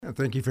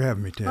Thank you for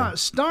having me, Tim.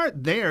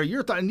 Start there.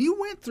 Your thought, and you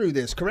went through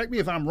this. Correct me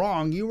if I'm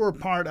wrong. You were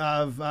part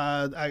of,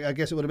 I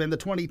guess it would have been the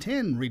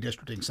 2010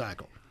 redistricting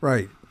cycle.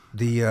 Right.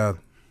 The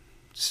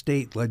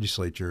state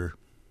legislature,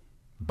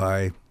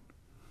 by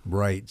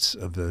rights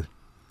of the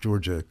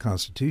Georgia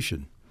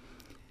Constitution,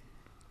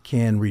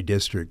 can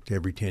redistrict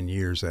every 10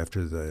 years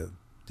after the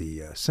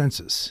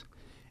census.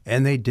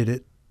 And they did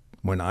it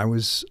when I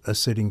was a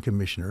sitting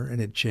commissioner,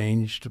 and it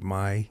changed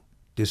my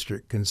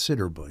district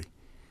considerably.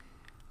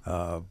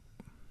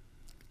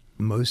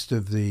 Most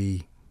of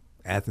the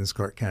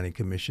Athens-Clarke County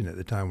Commission at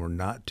the time were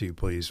not too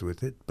pleased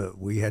with it, but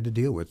we had to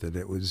deal with it.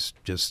 It was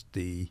just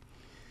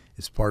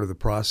it's part of the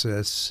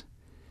process.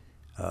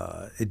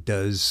 It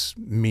does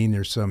mean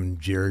there's some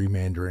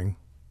gerrymandering,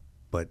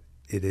 but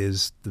it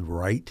is the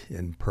right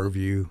and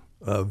purview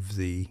of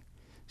the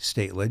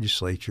state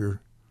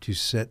legislature to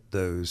set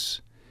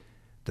those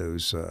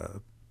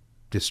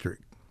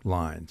district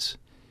lines.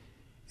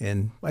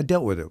 And I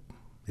dealt with it.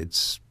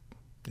 It's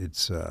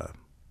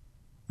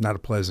not a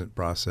pleasant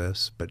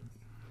process, but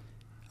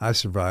I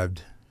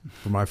survived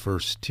for my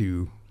first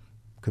two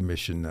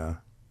commission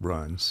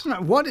runs.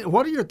 What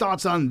are your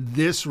thoughts on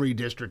this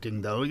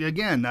redistricting, though?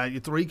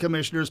 Again, 3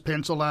 commissioners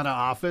penciled out of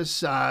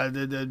office,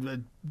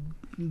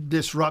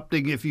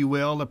 disrupting, if you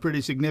will, a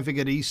pretty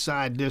significant East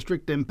Side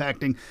district,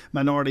 impacting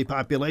minority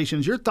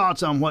populations. Your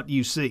thoughts on what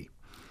you see?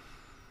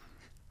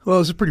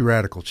 Well, it's a pretty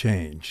radical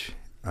change.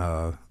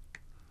 I'm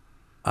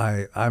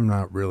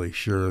not really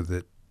sure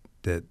that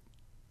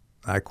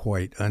I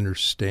quite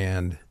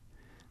understand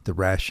the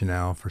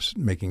rationale for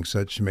making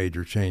such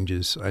major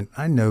changes.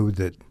 I know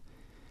that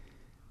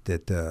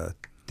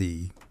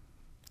the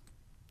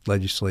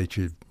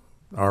legislature,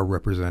 our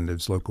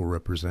representatives, local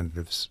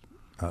representatives,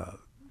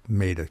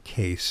 made a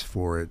case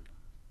for it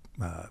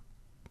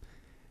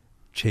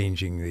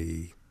changing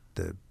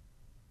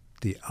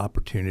the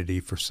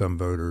opportunity for some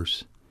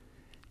voters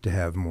to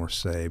have more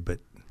say, but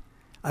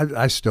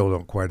I still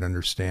don't quite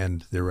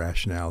understand the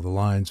rationale. The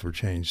lines were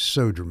changed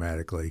so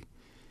dramatically.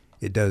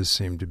 It does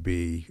seem to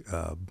be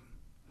a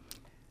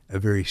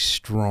very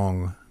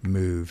strong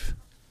move,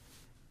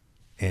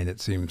 and it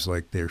seems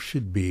like there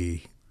should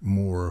be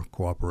more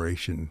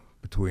cooperation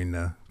between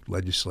the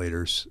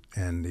legislators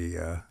and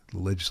the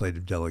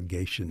legislative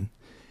delegation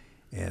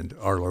and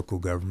our local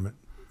government.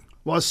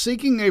 Was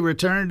seeking a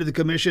return to the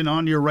commission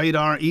on your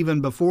radar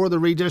even before the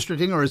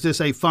redistricting, or is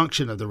this a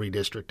function of the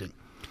redistricting?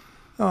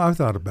 Oh, I've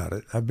thought about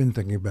it. I've been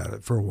thinking about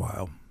it for a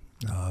while.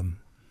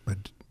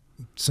 But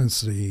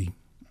since the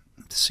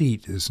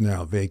seat is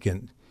now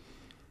vacant,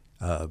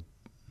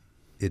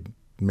 it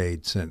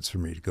made sense for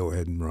me to go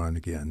ahead and run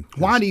again.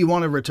 Why do you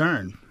want to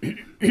return?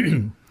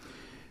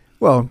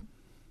 Well,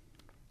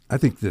 I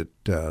think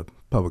that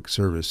public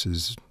service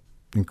is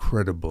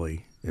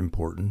incredibly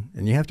important,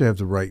 and you have to have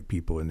the right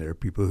people in there,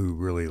 people who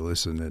really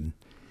listen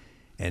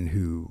and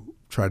who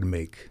try to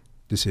make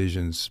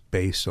decisions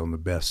based on the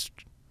best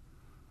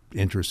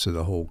interests of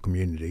the whole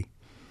community.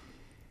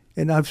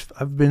 And I've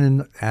been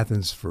in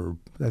Athens for,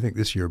 I think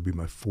this year will be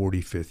my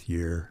 45th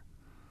year,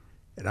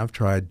 and I've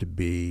tried to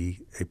be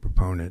a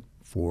proponent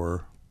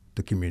for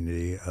the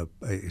community,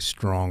 a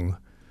strong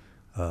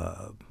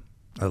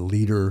a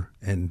leader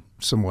and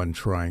someone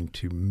trying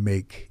to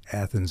make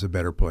Athens a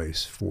better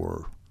place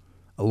for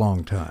a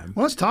long time.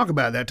 Well, let's talk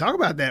about that. Talk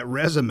about that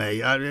resume.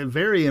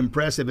 Very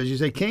impressive. As you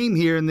say, came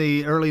here in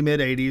the early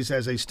mid-'80s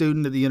as a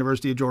student at the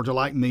University of Georgia,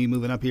 like me,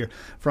 moving up here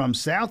from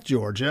South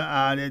Georgia.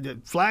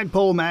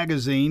 Flagpole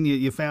Magazine,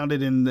 you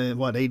founded in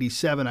the,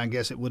 87, I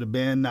guess it would have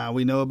been.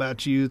 We know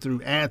about you through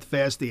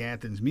AthFest, the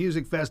Athens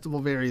Music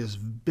Festival, various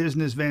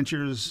business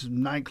ventures,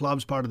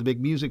 nightclubs, part of the big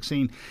music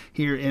scene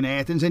here in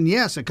Athens. And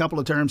yes, a couple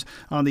of terms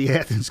on the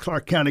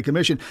Athens-Clarke County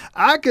Commission.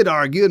 I could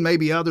argue, and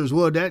maybe others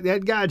would,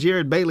 that guy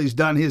Jared Bailey's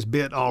done his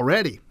bit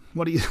already.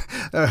 What do you?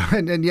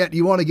 And yet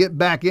you want to get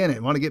back in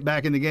it. Want to get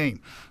back in the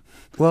game.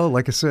 Well,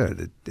 like I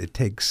said, it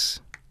takes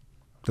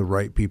the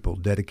right people,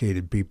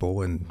 dedicated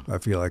people, and I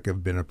feel like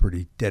I've been a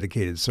pretty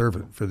dedicated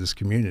servant for this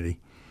community.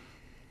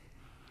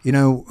 You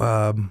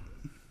know,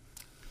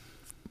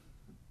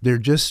 there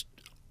just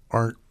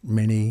aren't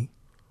many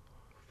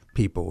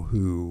people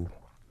who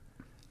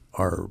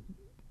are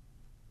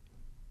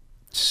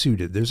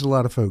suited. There's a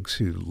lot of folks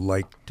who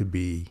like to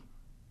be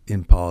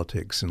in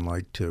politics and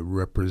like to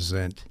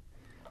represent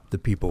the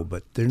people,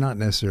 but they're not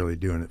necessarily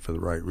doing it for the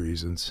right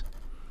reasons.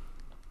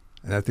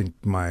 And I think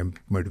my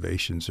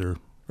motivations are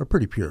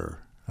pretty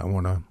pure. I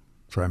want to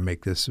try and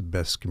make this the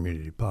best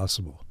community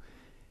possible.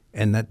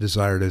 And that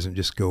desire doesn't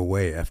just go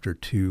away after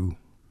 2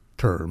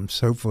 terms.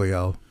 Hopefully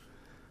I'll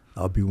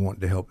be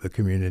wanting to help the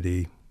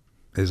community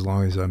as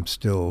long as I'm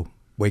still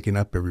waking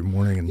up every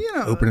morning and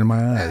opening my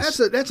eyes.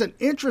 That's an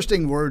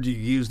interesting word you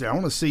used there. I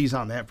want to seize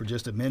on that for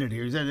just a minute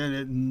here.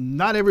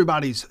 Not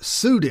everybody's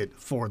suited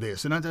for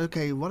this. And I said,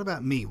 okay, what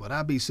about me? Would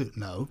I be suited?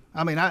 No.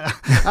 I mean,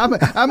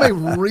 I'm a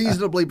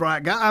reasonably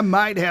bright guy. I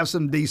might have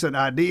some decent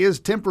ideas.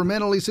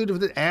 Temperamentally suited for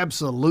this?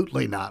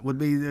 Absolutely not.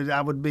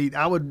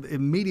 I would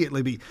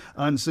immediately be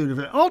unsuited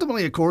for that.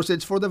 Ultimately, of course,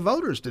 it's for the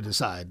voters to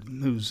decide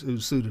who's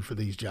suited for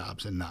these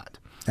jobs and not.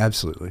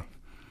 Absolutely.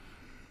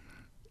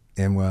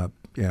 And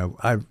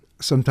I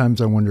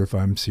sometimes I wonder if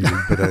I'm suited,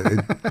 but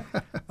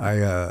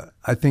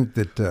I think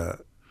that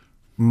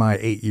my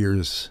 8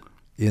 years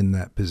in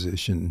that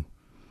position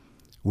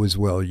was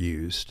well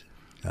used.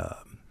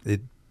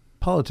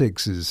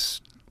 Politics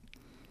is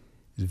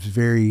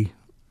very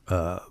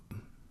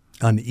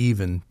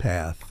uneven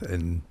path,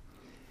 and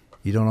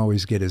you don't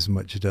always get as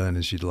much done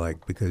as you'd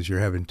like because you're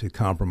having to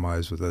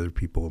compromise with other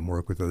people and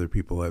work with other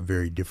people who have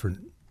very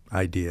different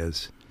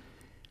ideas.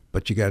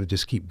 But you got to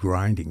just keep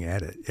grinding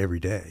at it every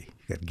day.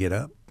 You got to get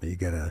up. You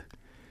got to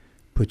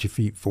put your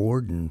feet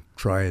forward and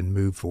try and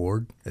move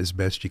forward as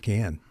best you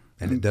can.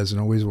 And it doesn't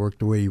always work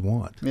the way you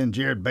want. And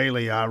Jared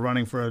Bailey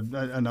running for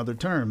another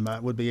term,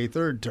 would be a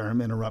third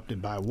term,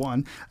 interrupted by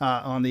one,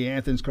 on the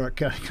Athens-Clarke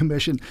County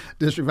Commission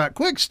District 5.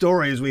 Quick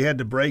story as we had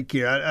to break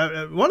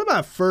here. One of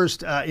my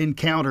first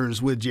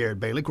encounters with Jared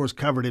Bailey, of course,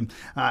 covered him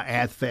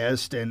at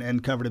Fest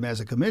and covered him as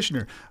a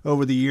commissioner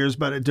over the years,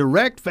 but a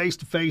direct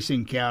face-to-face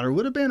encounter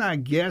would have been, I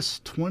guess,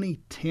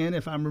 2010,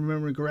 if I'm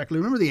remembering correctly.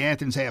 Remember the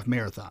Athens Half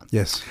Marathon?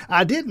 Yes.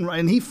 I didn't,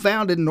 and he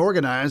founded and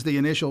organized the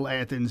initial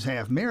Athens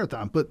Half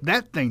Marathon, put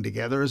that thing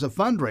together as a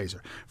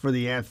fundraiser for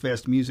the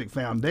AthFest Music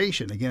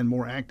Foundation. Again,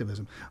 more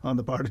activism on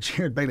the part of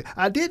Jared Bailey.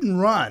 I didn't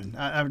run.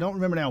 I don't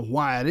remember now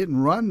why I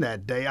didn't run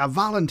that day. I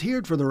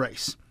volunteered for the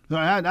race. So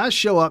I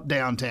show up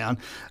downtown,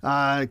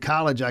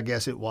 college, I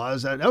guess it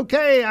was.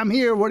 Okay, I'm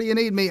here. What do you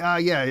need me?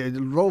 Yeah,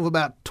 drove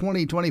about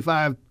 20,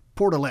 25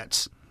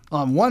 portalettes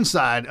on one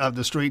side of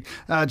the street.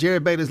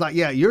 Jared Bailey's like,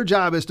 yeah, your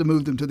job is to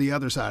move them to the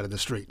other side of the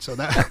street. So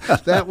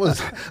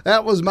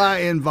that was my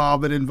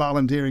involvement in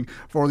volunteering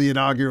for the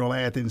inaugural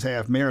Athens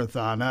Half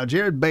Marathon.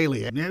 Jared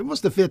Bailey, it was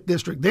the 5th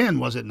district then,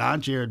 was it not?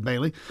 Jared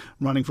Bailey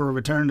running for a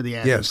return to the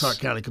Athens-Clarke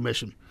County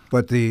Commission.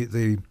 But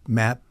the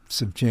maps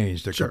have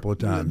changed a couple of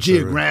times.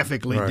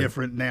 Geographically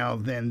different now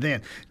than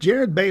then.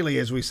 Jared Bailey,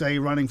 as we say,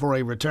 running for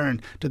a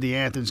return to the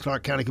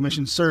Athens-Clarke County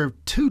Commission, served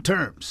 2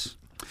 terms.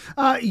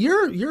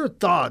 Your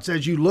thoughts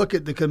as you look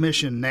at the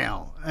commission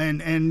now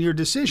and your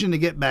decision to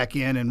get back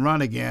in and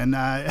run again.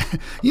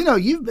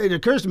 It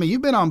occurs to me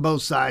you've been on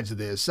both sides of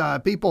this.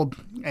 People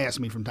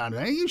ask me from time to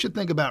time, hey, you should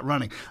think about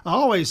running. I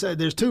always say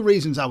there's 2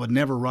 reasons I would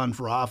never run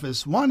for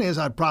office. One is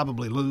I'd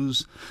probably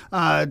lose.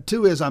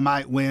 2 is I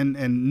might win,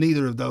 and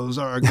neither of those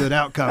are good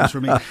outcomes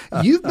for me.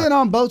 You've been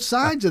on both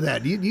sides of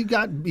that. You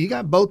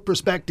got both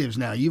perspectives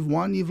now. You've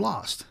won, you've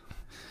lost.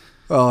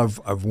 Well,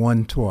 I've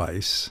won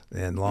twice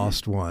and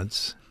lost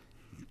once.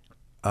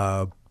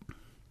 It's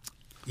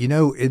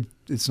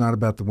not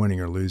about the winning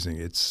or losing.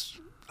 It's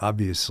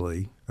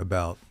obviously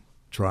about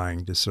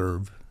trying to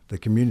serve the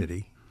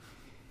community.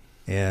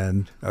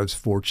 And I was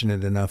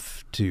fortunate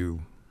enough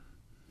to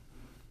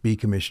be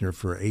commissioner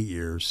for 8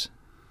 years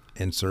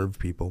and serve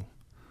people.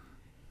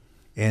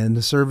 And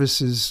the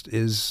service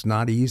is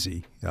not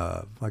easy.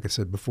 Like I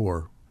said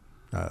before,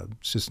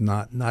 it's just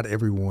not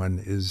everyone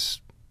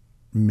has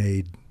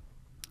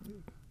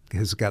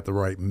got the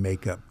right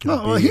makeup.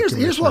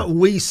 Here's what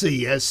we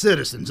see as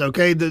citizens,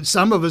 okay? That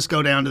some of us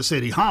go down to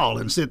City Hall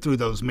and sit through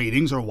those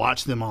meetings or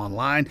watch them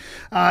online.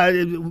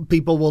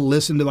 People will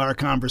listen to our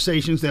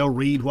conversations. They'll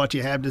read what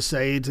you have to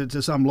say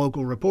to some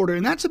local reporter,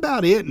 and that's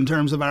about it in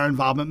terms of our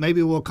involvement.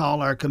 Maybe we'll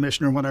call our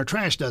commissioner when our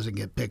trash doesn't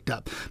get picked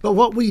up. But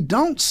what we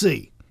don't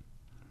see,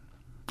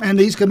 and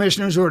these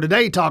commissioners who are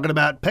today talking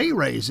about pay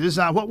raises,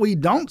 what we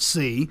don't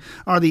see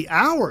are the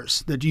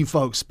hours that you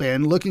folks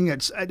spend looking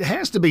at, it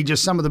has to be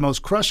just some of the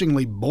most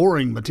crushingly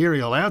boring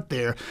material out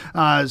there,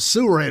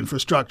 sewer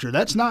infrastructure.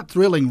 That's not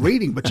thrilling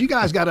reading, but you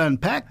guys got to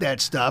unpack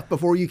that stuff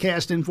before you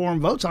cast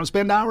informed votes on,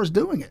 spend hours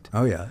doing it.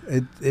 Oh, yeah.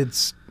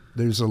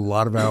 There's a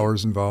lot of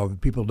hours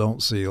involved. People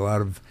don't see a lot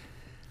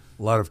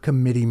of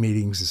committee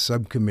meetings,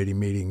 subcommittee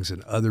meetings,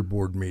 and other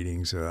board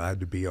meetings. I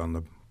had to be on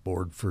the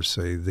board for,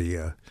 say,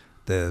 the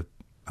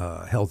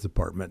health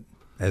department.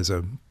 As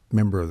a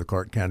member of the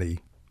Clarke County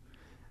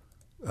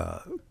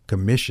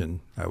Commission,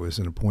 I was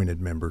an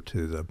appointed member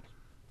to the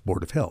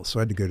Board of Health, so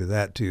I had to go to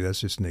that too. That's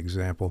just an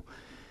example.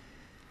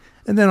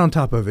 And then on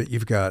top of it,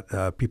 you've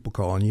got people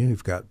calling you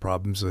who've got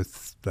problems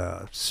with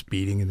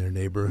speeding in their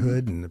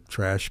neighborhood and the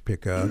trash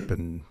pickup,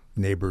 and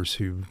neighbors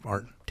who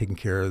aren't taking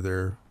care of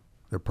their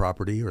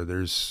property, or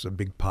there's a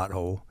big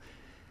pothole.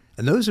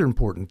 And those are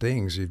important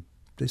things. You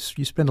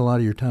spend a lot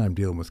of your time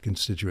dealing with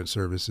constituent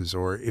services,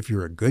 or if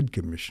you're a good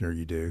commissioner,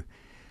 you do.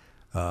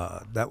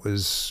 That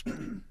was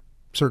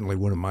certainly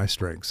one of my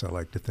strengths. I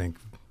like to think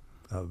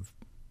of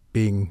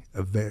being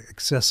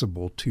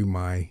accessible to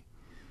my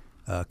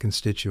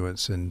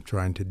constituents and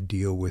trying to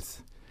deal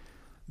with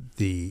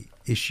the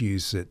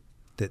issues that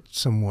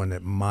someone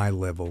at my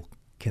level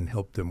can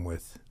help them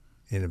with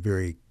in a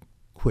very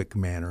quick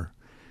manner.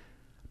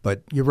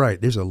 But you're right,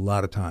 there's a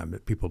lot of time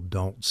that people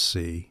don't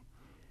see.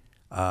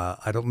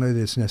 I don't know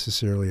that it's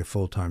necessarily a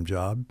full-time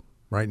job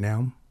right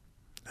now,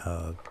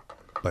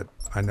 but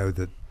I know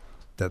that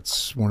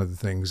that's one of the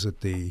things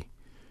that the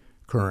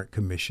current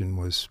commission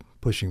was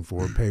pushing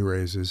for, pay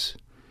raises,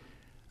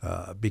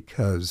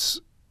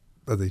 because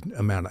of the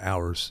amount of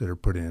hours that are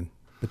put in.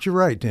 But you're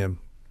right, Tim.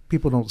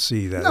 people don't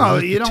see that. No,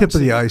 It's you the don't tip of see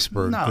the it.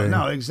 iceberg No, thing.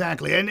 no,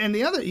 exactly. And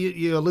the other,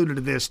 you alluded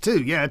to this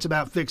too. Yeah, it's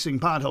about fixing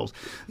potholes.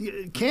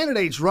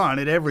 Candidates run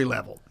at every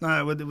level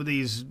with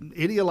these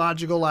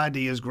ideological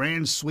ideas,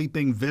 grand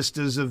sweeping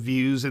vistas of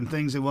views and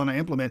things they want to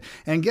implement,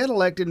 and get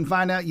elected and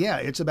find out, yeah,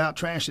 it's about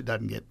trash that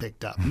doesn't get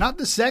picked up. Not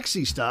the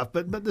sexy stuff,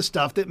 but the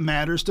stuff that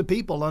matters to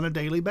people on a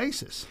daily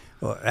basis.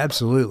 Well,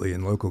 absolutely.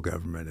 In local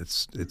government,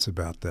 it's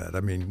about that.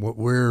 I mean, what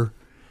we're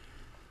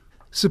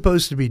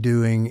supposed to be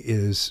doing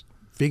is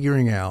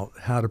figuring out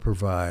how to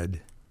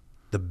provide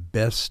the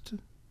best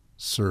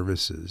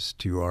services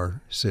to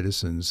our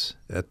citizens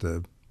at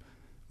the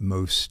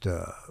most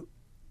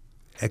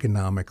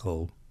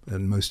economical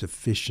and most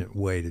efficient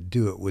way to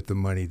do it with the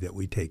money that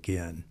we take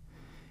in,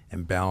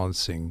 and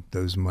balancing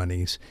those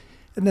monies,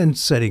 and then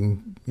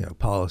setting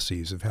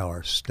policies of how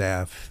our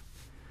staff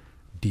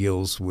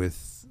deals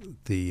with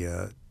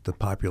the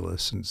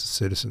populace and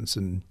citizens.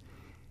 And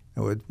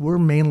we're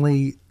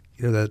mainly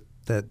that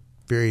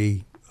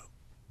very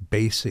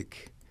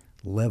basic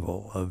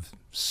level of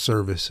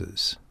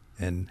services,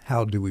 and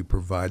how do we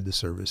provide the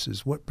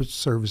services? What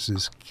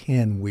services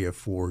can we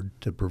afford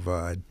to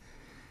provide?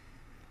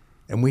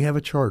 And we have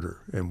a charter,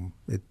 and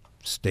it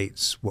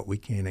states what we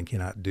can and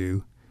cannot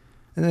do.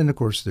 And then, of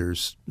course,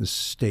 there's the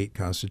state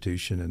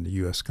constitution and the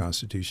U.S.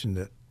 Constitution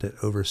that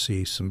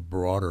oversee some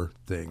broader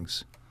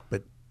things.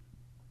 But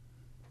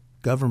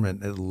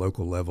government at the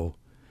local level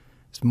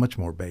is much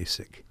more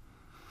basic.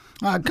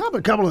 A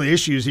couple of the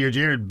issues here,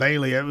 Jared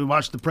Bailey. We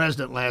watched the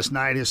president last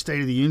night, his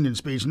State of the Union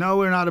speech. No,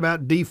 we're not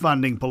about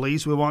defunding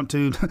police. We want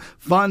to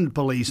fund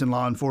police and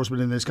law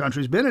enforcement in this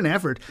country. It's been an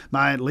effort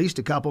by at least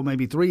a couple,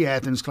 maybe three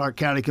Athens-Clarke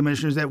County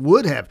commissioners that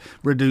would have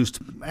reduced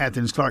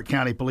Athens-Clarke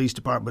County Police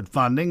Department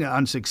funding. An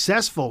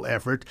unsuccessful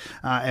effort,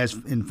 as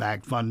in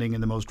fact funding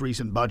in the most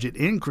recent budget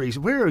increase.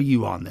 Where are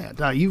you on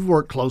that? You've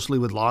worked closely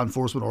with law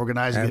enforcement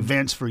organizing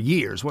events for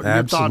years. What are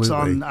your thoughts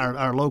on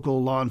our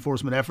local law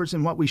enforcement efforts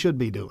and what we should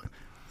be doing?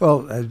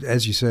 Well,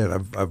 as you said,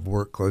 I've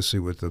worked closely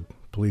with the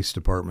police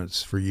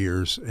departments for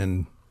years,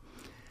 and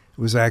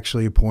was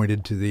actually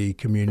appointed to the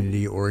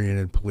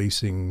Community-Oriented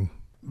Policing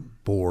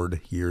Board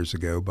years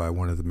ago by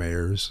one of the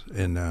mayors.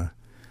 And I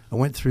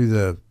went through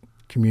the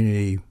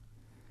Community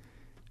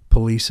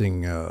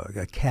Policing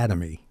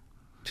Academy,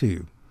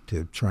 too,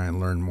 to try and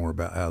learn more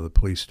about how the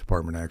police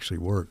department actually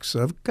works.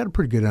 So I've got a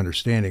pretty good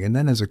understanding. And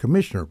then as a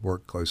commissioner,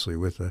 worked closely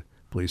with the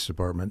police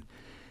department.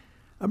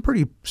 I'm a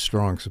pretty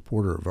strong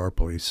supporter of our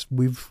police.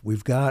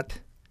 We've got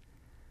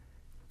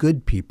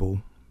good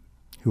people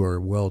who are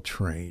well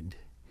trained.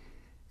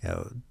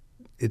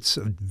 It's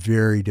a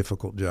very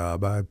difficult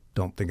job. I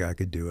don't think I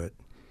could do it.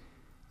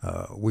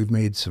 We've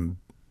made some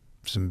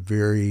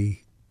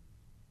very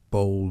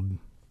bold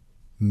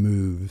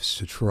moves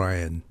to try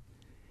and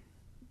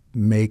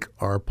make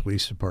our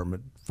police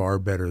department far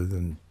better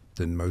than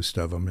most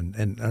of them,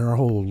 and our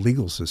whole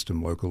legal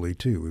system locally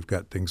too. We've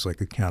got things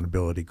like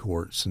accountability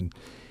courts and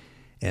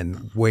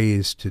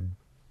ways to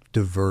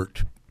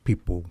divert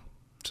people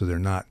so they're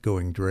not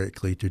going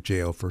directly to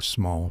jail for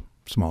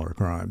smaller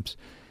crimes.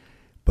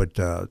 But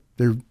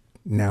they're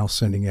now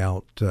sending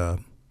out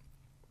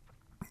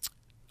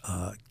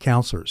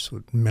counselors,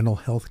 mental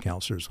health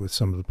counselors, with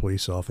some of the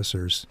police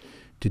officers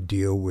to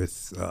deal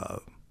with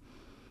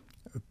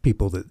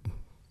people that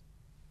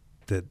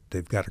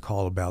they've got a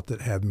call about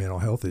that have mental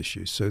health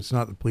issues. So it's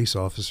not the police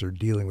officer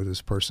dealing with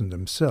this person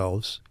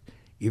themselves,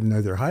 even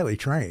though they're highly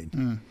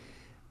trained.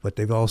 But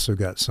they've also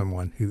got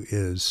someone who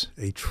is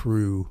a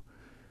true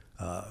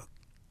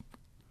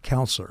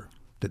counselor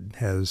that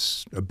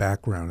has a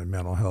background in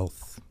mental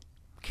health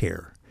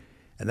care.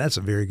 And that's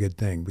a very good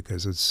thing,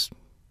 because it's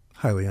a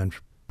highly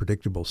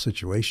unpredictable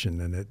situation,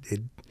 and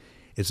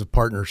it's a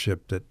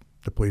partnership that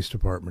the police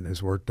department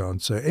has worked on.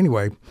 So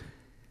anyway,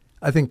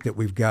 I think that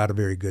we've got a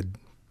very good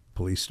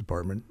police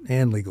department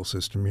and legal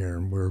system here,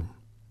 and we're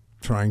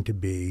trying to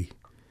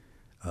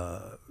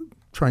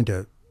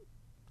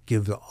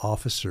give the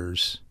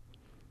officers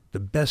the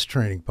best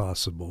training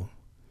possible,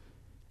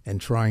 and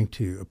trying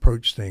to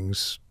approach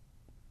things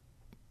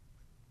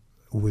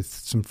with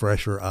some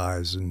fresher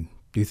eyes and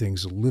do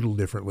things a little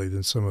differently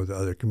than some of the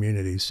other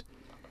communities.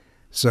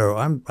 So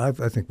I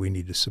think we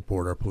need to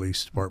support our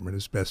police department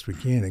as best we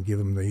can and give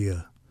them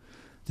the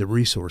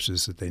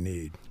resources that they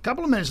need. A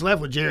couple of minutes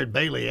left with Jared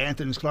Bailey,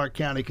 Athens-Clarke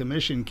County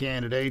Commission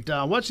candidate.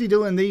 What's he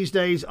doing these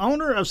days?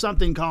 Owner of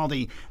something called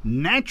the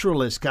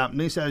Naturalist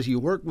Company, says you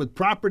work with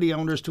property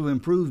owners to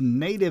improve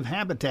native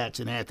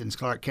habitats in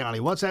Athens-Clarke County.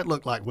 What's that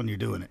look like when you're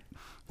doing it?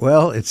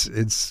 Well,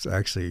 it's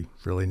actually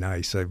really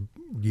nice. I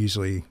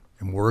usually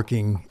am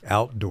working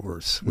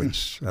outdoors,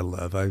 which I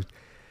love.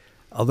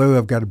 Although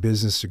I've got a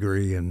business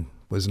degree and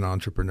was an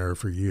entrepreneur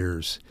for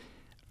years,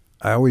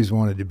 I always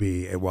wanted to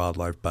be a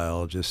wildlife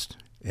biologist.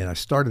 And I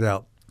started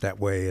out that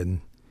way,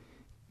 and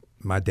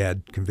my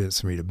dad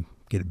convinced me to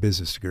get a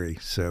business degree.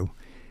 So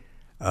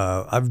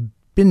I've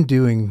been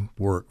doing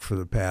work for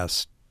the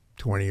past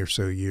 20 or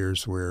so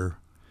years where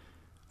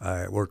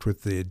I worked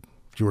with the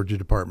Georgia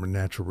Department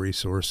of Natural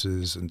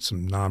Resources and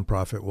some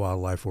nonprofit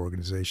wildlife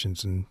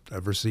organizations, and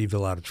I've received a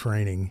lot of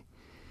training.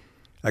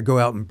 I go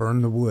out and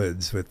burn the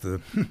woods with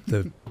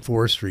the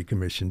Forestry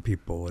Commission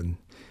people, and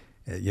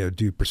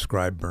do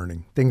prescribed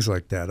burning, things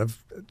like that.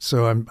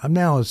 I'm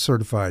now a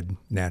certified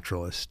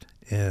naturalist,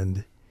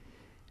 and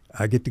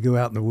I get to go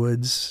out in the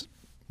woods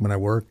when I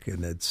work,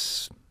 and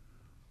that's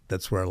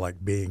where I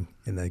like being.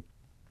 And I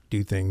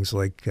do things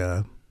like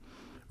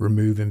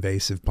remove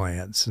invasive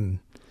plants and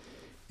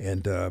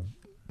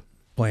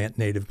plant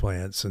native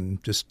plants,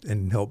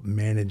 and help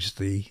manage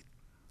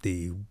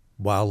the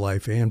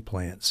wildlife and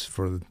plants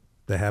for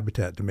the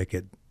habitat to make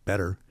it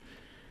better.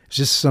 It's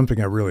just something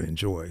I really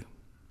enjoy.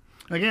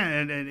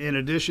 Again, and in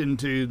addition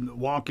to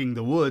walking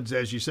the woods,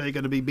 as you say,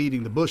 going to be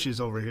beating the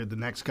bushes over here the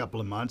next couple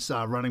of months,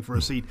 running for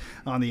a seat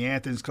on the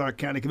Athens-Clarke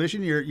County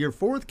Commission. Your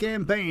fourth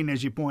campaign,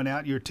 as you point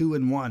out, you're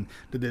 2-1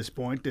 to this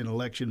point in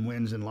election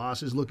wins and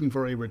losses. Looking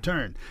for a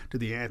return to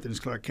the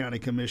Athens-Clarke County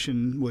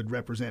Commission would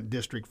represent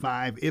District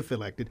 5 if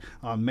elected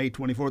on May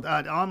 24th.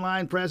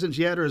 Online presence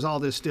yet, or is all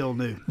this still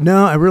new?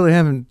 No, I really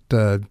haven't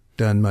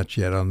done much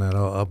yet on that.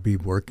 I'll be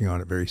working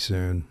on it very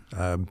soon.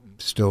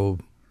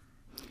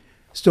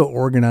 Still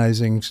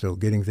organizing, still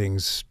getting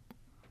things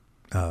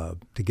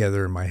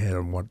together in my head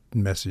on what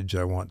message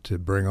I want to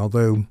bring.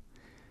 Although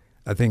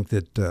I think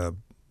that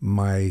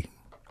my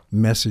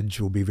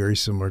message will be very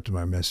similar to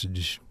my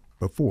message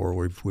before.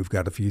 We've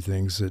got a few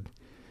things that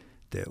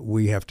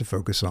we have to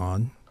focus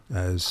on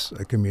as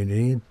a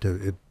community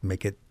to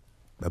make it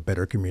a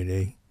better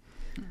community.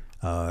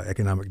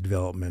 Economic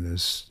development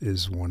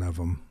is one of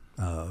them.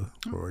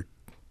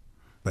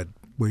 But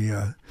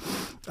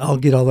I'll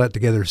get all that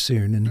together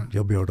soon, and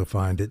you'll be able to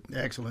find it.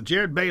 Excellent.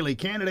 Jared Bailey,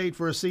 candidate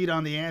for a seat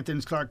on the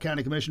Athens-Clarke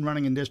County Commission,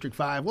 running in District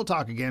 5. We'll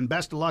talk again.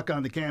 Best of luck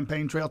on the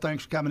campaign trail.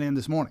 Thanks for coming in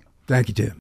this morning. Thank you, Tim.